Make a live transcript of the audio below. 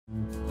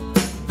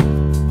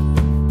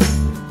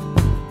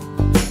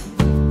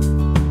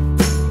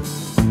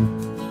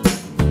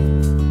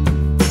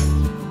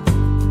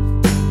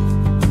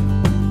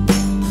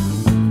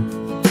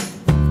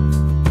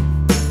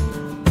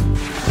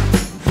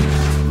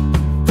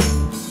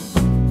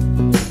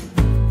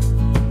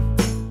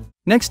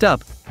Next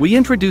up, we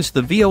introduce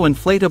the VEO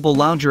Inflatable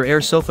Lounger Air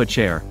Sofa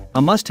Chair,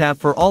 a must-have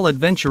for all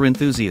adventure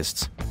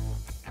enthusiasts.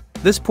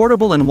 This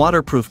portable and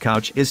waterproof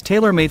couch is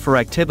tailor-made for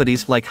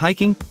activities like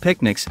hiking,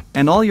 picnics,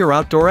 and all your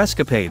outdoor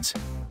escapades.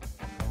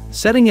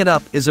 Setting it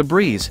up is a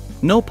breeze,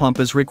 no pump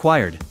is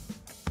required.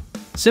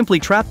 Simply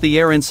trap the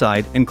air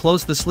inside and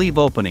close the sleeve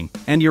opening,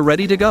 and you're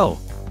ready to go.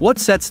 What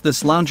sets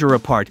this lounger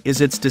apart is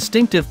its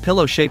distinctive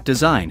pillow-shaped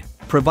design,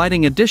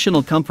 providing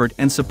additional comfort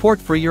and support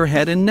for your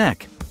head and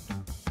neck.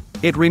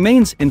 It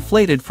remains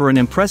inflated for an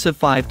impressive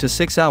 5 to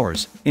 6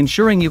 hours,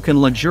 ensuring you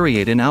can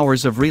luxuriate in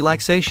hours of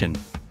relaxation.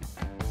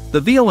 The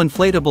VEO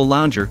Inflatable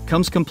Lounger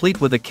comes complete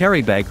with a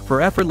carry bag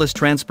for effortless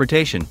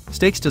transportation,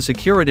 stakes to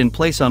secure it in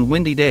place on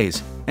windy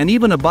days, and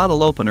even a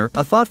bottle opener,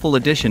 a thoughtful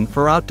addition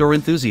for outdoor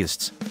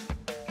enthusiasts.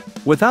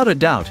 Without a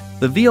doubt,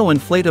 the VEO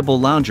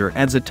Inflatable Lounger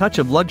adds a touch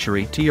of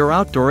luxury to your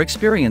outdoor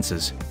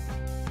experiences.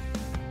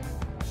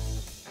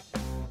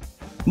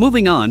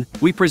 Moving on,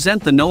 we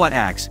present the Noah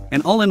Axe,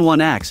 an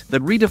all-in-one axe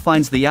that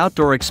redefines the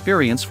outdoor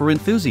experience for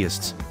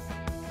enthusiasts.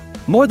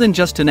 More than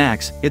just an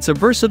axe, it's a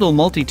versatile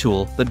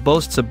multi-tool that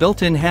boasts a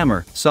built-in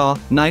hammer, saw,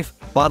 knife,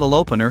 bottle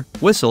opener,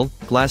 whistle,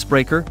 glass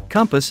breaker,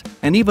 compass,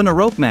 and even a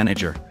rope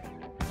manager.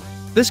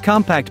 This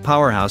compact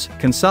powerhouse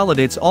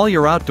consolidates all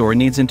your outdoor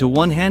needs into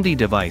one handy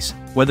device,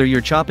 whether you're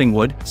chopping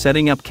wood,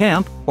 setting up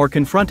camp, or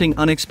confronting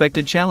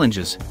unexpected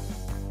challenges.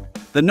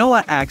 The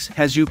Noah Axe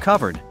has you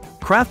covered.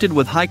 Crafted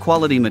with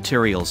high-quality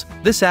materials,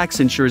 this axe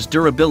ensures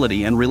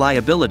durability and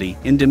reliability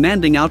in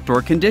demanding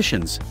outdoor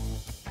conditions.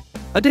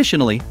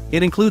 Additionally,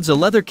 it includes a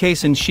leather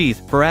case and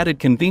sheath for added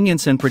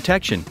convenience and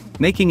protection,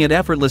 making it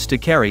effortless to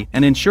carry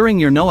and ensuring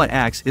your Noah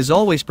Axe is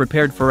always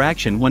prepared for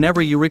action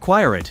whenever you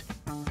require it.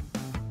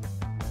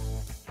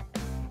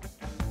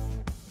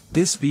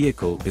 This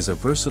vehicle is a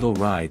versatile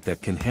ride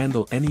that can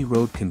handle any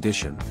road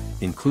condition,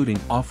 including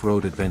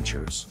off-road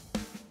adventures.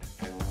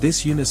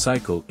 This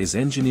unicycle is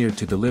engineered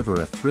to deliver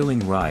a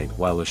thrilling ride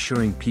while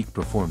assuring peak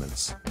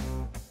performance.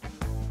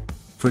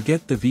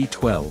 Forget the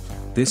V12,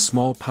 this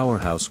small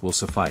powerhouse will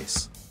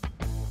suffice.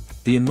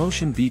 The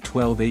InMotion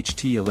V12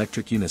 HT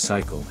electric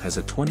unicycle has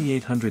a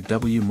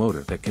 2800W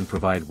motor that can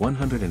provide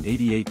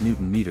 188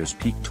 Nm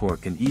peak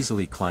torque and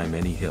easily climb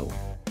any hill.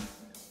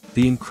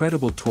 The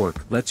incredible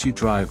torque lets you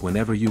drive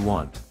whenever you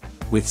want,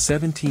 with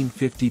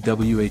 1750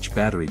 Wh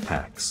battery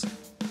packs.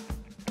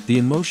 The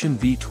InMotion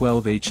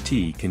V12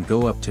 HT can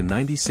go up to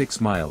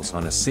 96 miles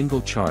on a single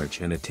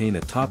charge and attain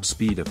a top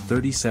speed of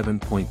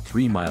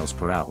 37.3 miles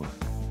per hour.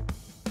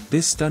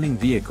 This stunning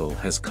vehicle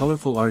has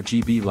colorful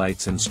RGB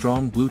lights and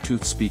strong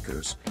Bluetooth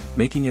speakers,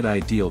 making it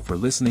ideal for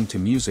listening to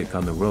music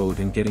on the road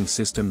and getting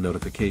system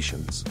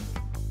notifications.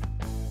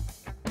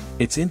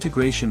 Its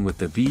integration with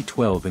the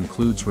V12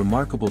 includes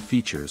remarkable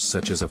features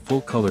such as a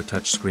full-color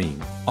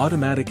touchscreen,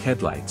 automatic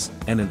headlights,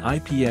 and an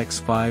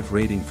IPX5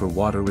 rating for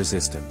water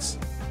resistance.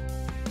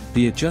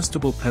 The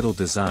adjustable pedal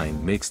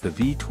design makes the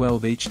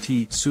V12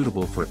 HT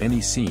suitable for any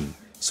scene,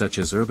 such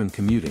as urban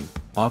commuting,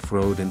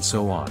 off-road and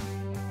so on.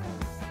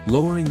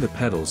 Lowering the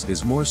pedals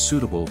is more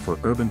suitable for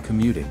urban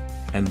commuting,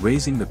 and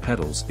raising the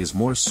pedals is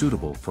more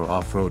suitable for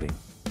off-roading.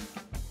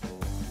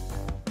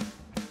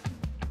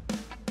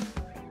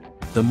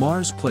 The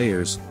Mars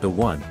Players, the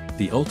One,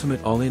 the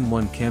ultimate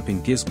all-in-one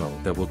camping gizmo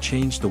that will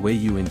change the way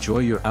you enjoy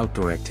your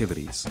outdoor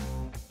activities.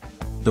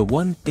 The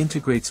One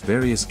integrates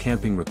various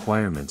camping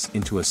requirements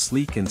into a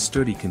sleek and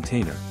sturdy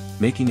container,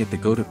 making it the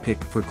go-to pick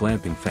for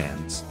glamping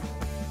fans.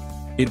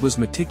 It was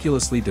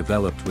meticulously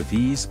developed with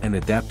ease and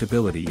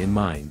adaptability in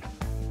mind.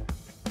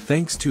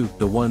 Thanks to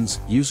the One's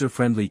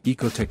user-friendly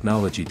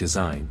eco-technology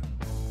design,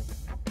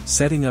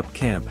 setting up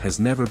camp has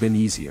never been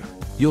easier.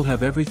 You'll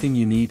have everything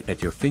you need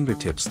at your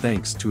fingertips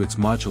thanks to its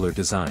modular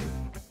design.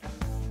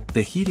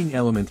 The heating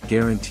element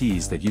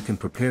guarantees that you can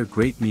prepare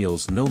great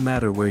meals no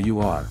matter where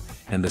you are,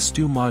 and the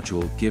stew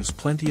module gives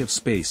plenty of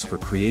space for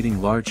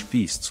creating large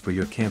feasts for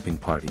your camping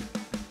party.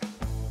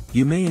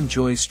 You may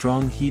enjoy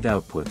strong heat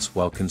outputs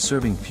while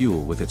conserving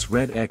fuel with its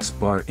Red X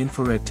bar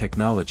infrared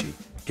technology,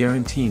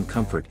 guaranteeing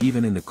comfort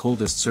even in the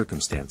coldest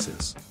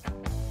circumstances.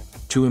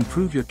 To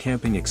improve your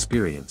camping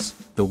experience,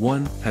 the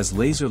One has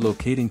laser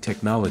locating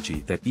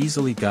technology that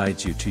easily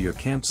guides you to your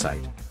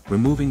campsite,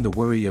 removing the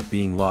worry of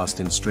being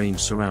lost in strange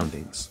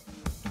surroundings.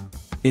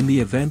 In the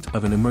event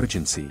of an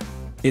emergency,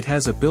 it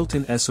has a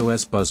built-in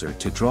SOS buzzer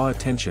to draw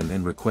attention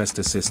and request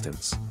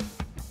assistance.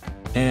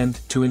 And,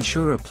 to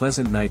ensure a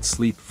pleasant night's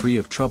sleep free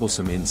of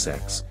troublesome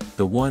insects,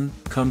 the One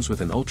comes with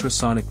an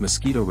ultrasonic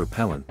mosquito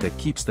repellent that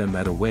keeps them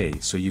at away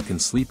so you can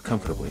sleep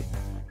comfortably.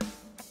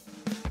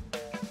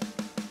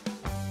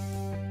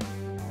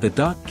 The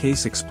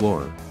Dockcase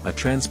Explorer, a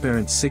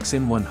transparent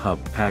 6-in-1 hub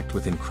packed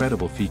with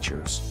incredible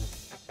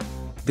features.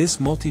 This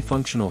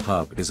multifunctional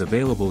hub is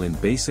available in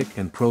basic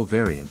and pro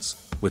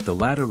variants, with the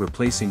latter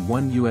replacing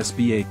one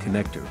USB-A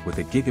connector with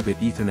a gigabit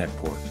Ethernet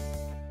port.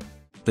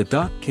 The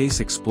Dockcase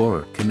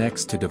Explorer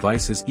connects to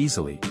devices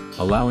easily,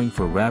 allowing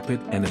for rapid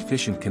and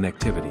efficient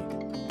connectivity.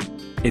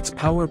 Its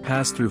power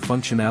pass-through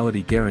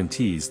functionality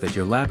guarantees that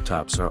your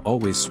laptops are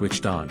always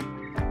switched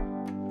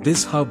on.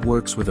 This hub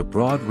works with a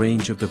broad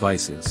range of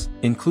devices,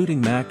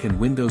 including Mac and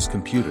Windows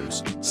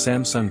computers,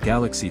 Samsung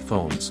Galaxy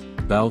phones,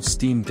 Valve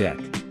Steam Deck,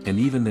 and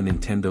even the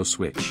Nintendo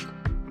Switch.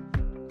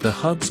 The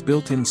hub's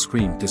built-in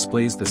screen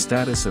displays the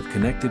status of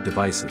connected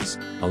devices,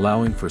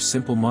 allowing for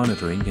simple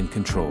monitoring and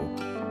control.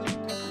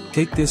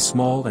 Take this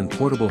small and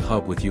portable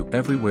hub with you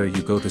everywhere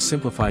you go to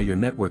simplify your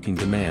networking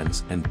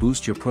demands and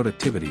boost your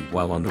productivity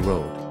while on the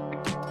road.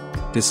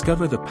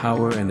 Discover the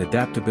power and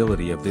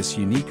adaptability of this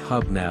unique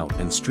hub now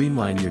and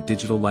streamline your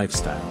digital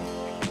lifestyle.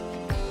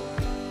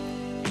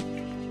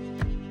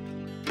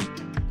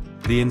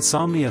 The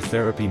Insomnia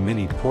Therapy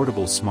Mini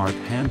Portable Smart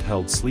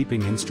Handheld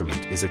Sleeping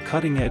Instrument is a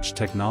cutting-edge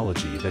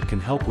technology that can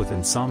help with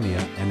insomnia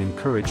and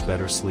encourage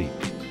better sleep.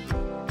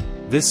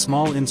 This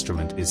small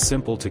instrument is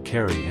simple to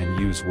carry and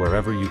use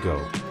wherever you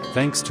go,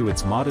 thanks to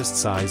its modest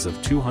size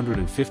of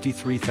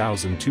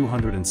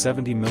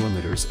 253,270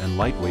 mm and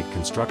lightweight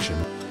construction.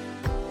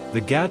 The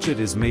gadget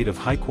is made of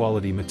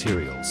high-quality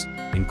materials,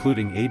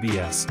 including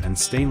ABS and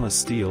stainless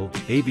steel,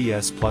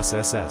 ABS plus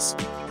SS,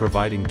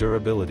 providing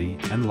durability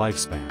and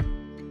lifespan.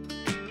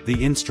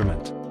 The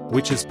instrument,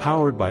 which is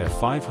powered by a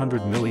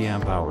 500 mAh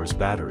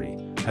battery,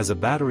 has a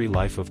battery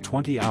life of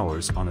 20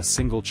 hours on a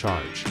single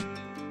charge.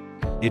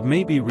 It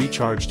may be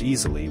recharged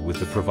easily with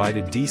the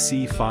provided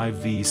DC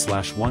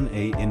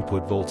 5V/1A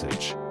input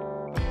voltage.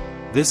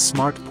 This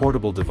smart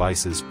portable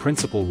device's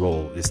principal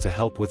role is to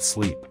help with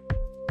sleep.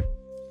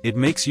 It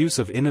makes use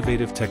of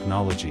innovative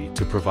technology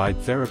to provide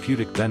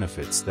therapeutic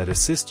benefits that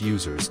assist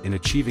users in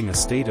achieving a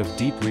state of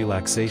deep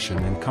relaxation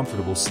and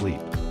comfortable sleep.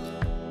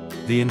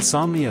 The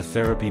Insomnia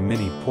Therapy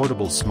Mini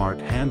Portable Smart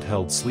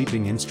Handheld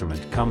Sleeping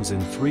Instrument comes in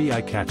 3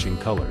 eye-catching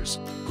colors: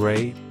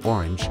 gray,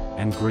 orange,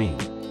 and green.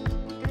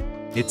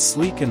 Its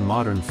sleek and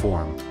modern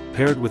form,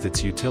 paired with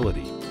its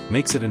utility,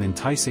 makes it an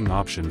enticing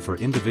option for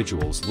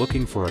individuals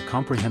looking for a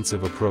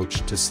comprehensive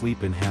approach to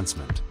sleep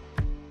enhancement.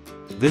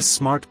 This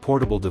smart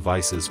portable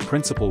device's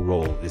principal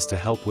role is to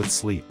help with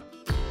sleep.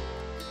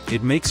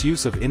 It makes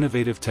use of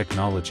innovative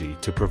technology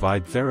to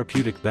provide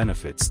therapeutic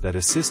benefits that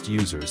assist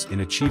users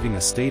in achieving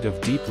a state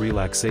of deep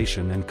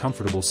relaxation and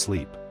comfortable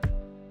sleep.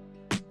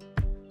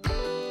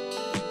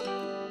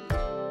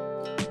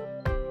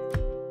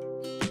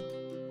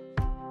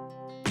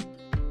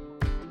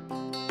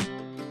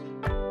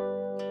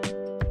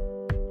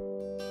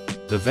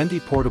 The Venty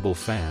Portable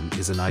Fan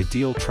is an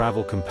ideal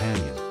travel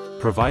companion,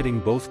 providing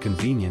both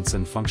convenience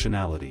and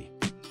functionality.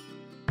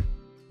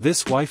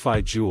 This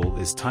Wi-Fi jewel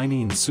is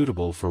tiny and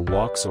suitable for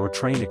walks or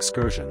train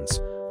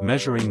excursions,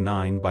 measuring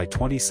 9 by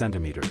 20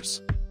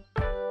 centimeters.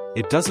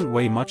 It doesn't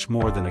weigh much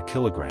more than a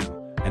kilogram,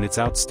 and its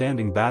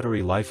outstanding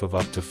battery life of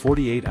up to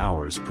 48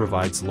 hours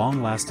provides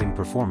long-lasting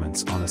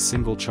performance on a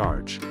single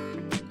charge.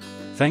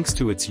 Thanks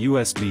to its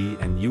USB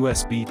and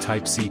USB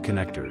Type-C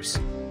connectors.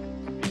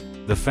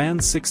 The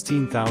fan's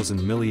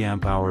 16,000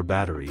 mAh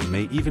battery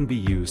may even be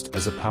used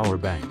as a power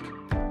bank.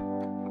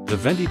 The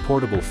Venty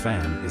Portable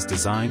Fan is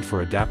designed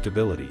for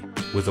adaptability,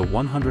 with a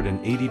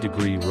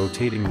 180-degree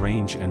rotating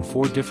range and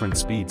 4 different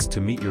speeds to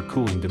meet your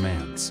cooling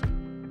demands.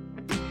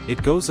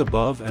 It goes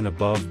above and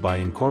above by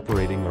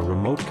incorporating a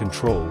remote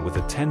control with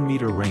a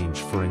 10-meter range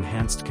for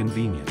enhanced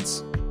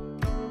convenience.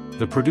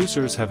 The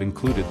producers have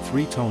included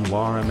 3-tone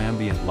warm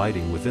ambient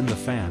lighting within the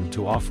fan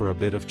to offer a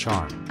bit of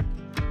charm.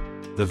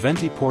 The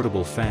Venty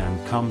Portable Fan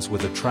comes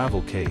with a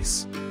travel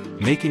case,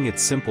 making it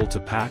simple to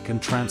pack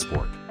and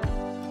transport.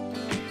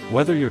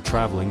 Whether you're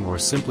traveling or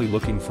simply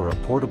looking for a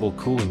portable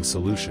cooling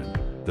solution,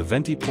 the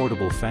Venty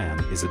Portable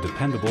Fan is a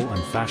dependable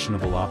and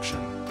fashionable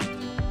option.